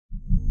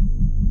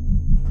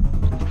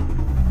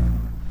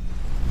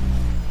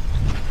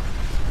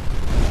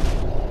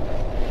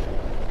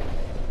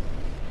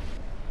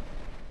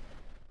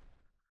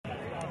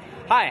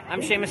Hi,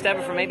 I'm Seamus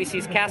Devitt from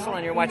ABC's Castle,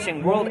 and you're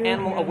watching World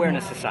Animal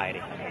Awareness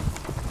Society.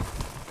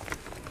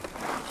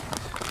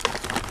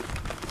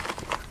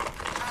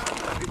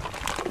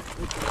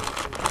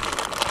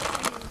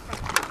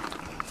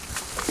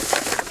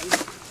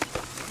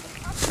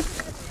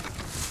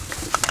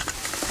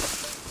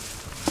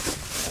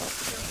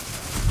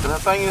 The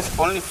thing is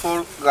only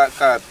 4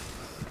 cats,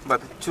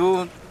 but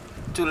two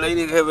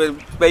ladies have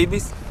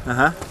babies.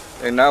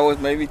 And now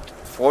it's maybe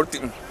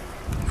 14.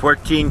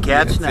 14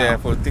 cats now? Yeah,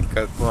 14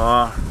 cats.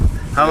 Wow.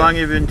 How long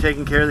have you been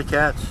taking care of the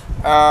cats?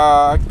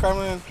 I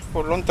come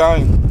for a long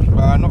time,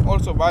 but not all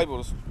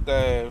survivors.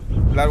 The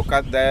little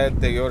cat dead,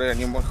 the other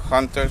animal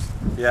hunters.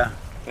 Yeah.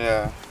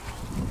 Yeah.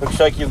 Looks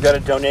like you've got a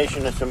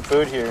donation of some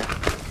food here.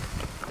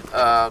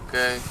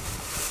 Okay.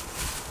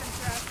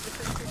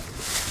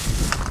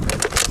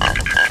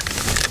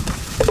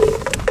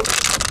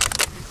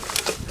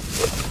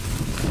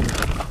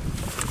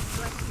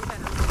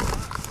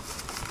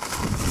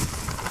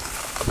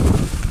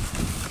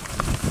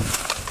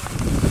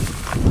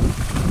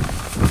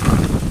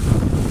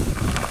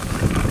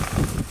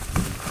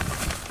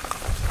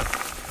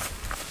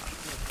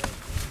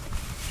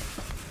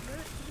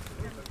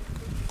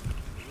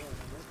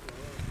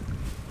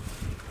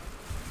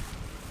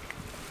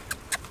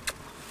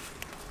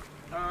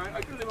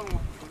 I can live on the food.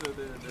 I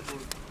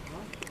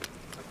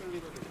can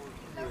live on the food.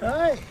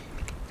 Hi.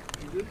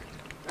 You good?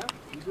 Yeah?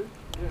 You good?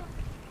 Yeah.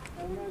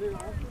 I'm not here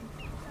often.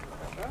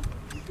 Huh?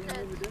 You came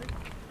every day?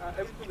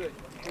 Every 2 days.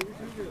 Every 2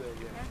 days,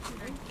 yeah.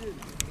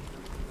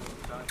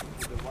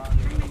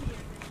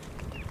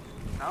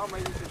 Now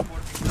maybe it's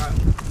 14 times.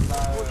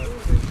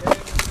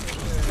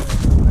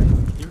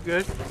 You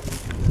good?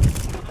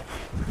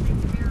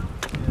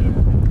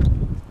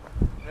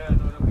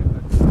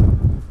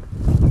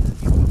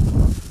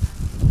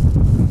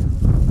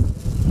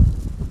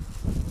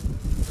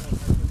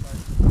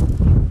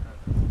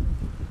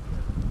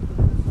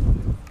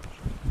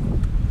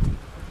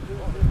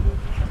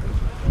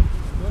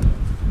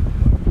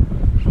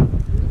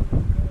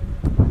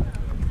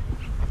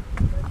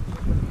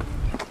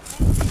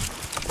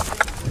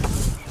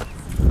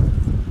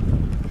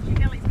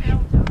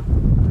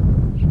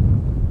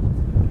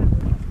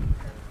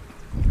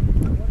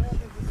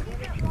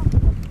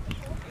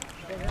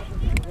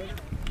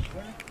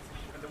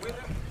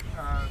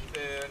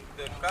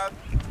 The cat,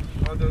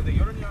 or the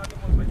urine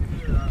animals,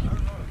 basically, I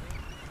don't know,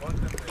 want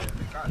them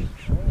the cat.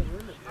 Oh,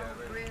 really? Yeah,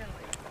 really.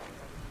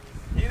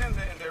 Here in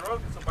the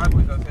road, it's so bad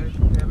with us.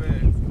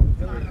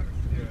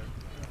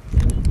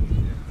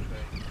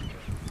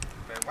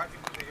 But once you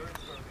put the urine to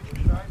the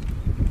inside,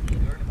 the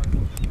urine might go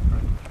to the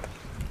cat.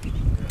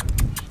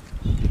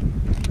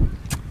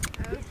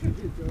 Thank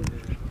you.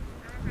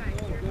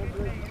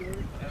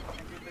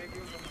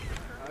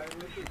 I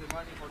will put the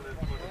money for the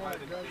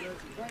fighting.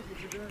 Thank you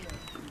for doing that.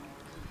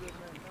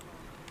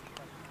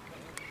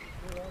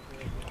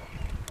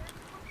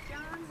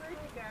 John, where'd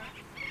you go?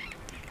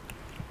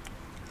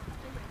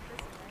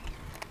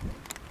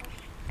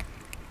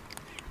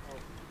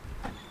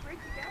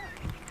 Where'd you go?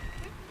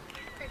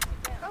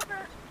 Over.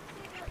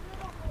 See that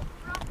little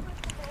rock with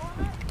the hole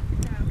in it?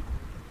 No.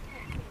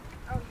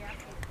 Oh, yeah.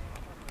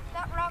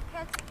 That rock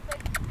has a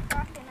big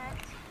rock in it.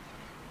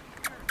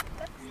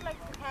 Looks like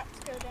the cats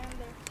go down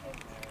there too.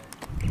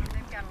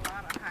 They've got a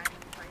lot of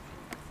hiding places.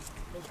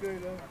 Okay,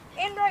 then.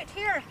 And right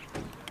here.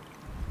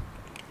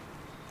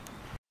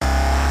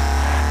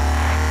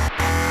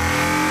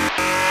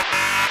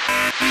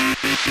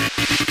 We'll be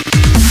right back.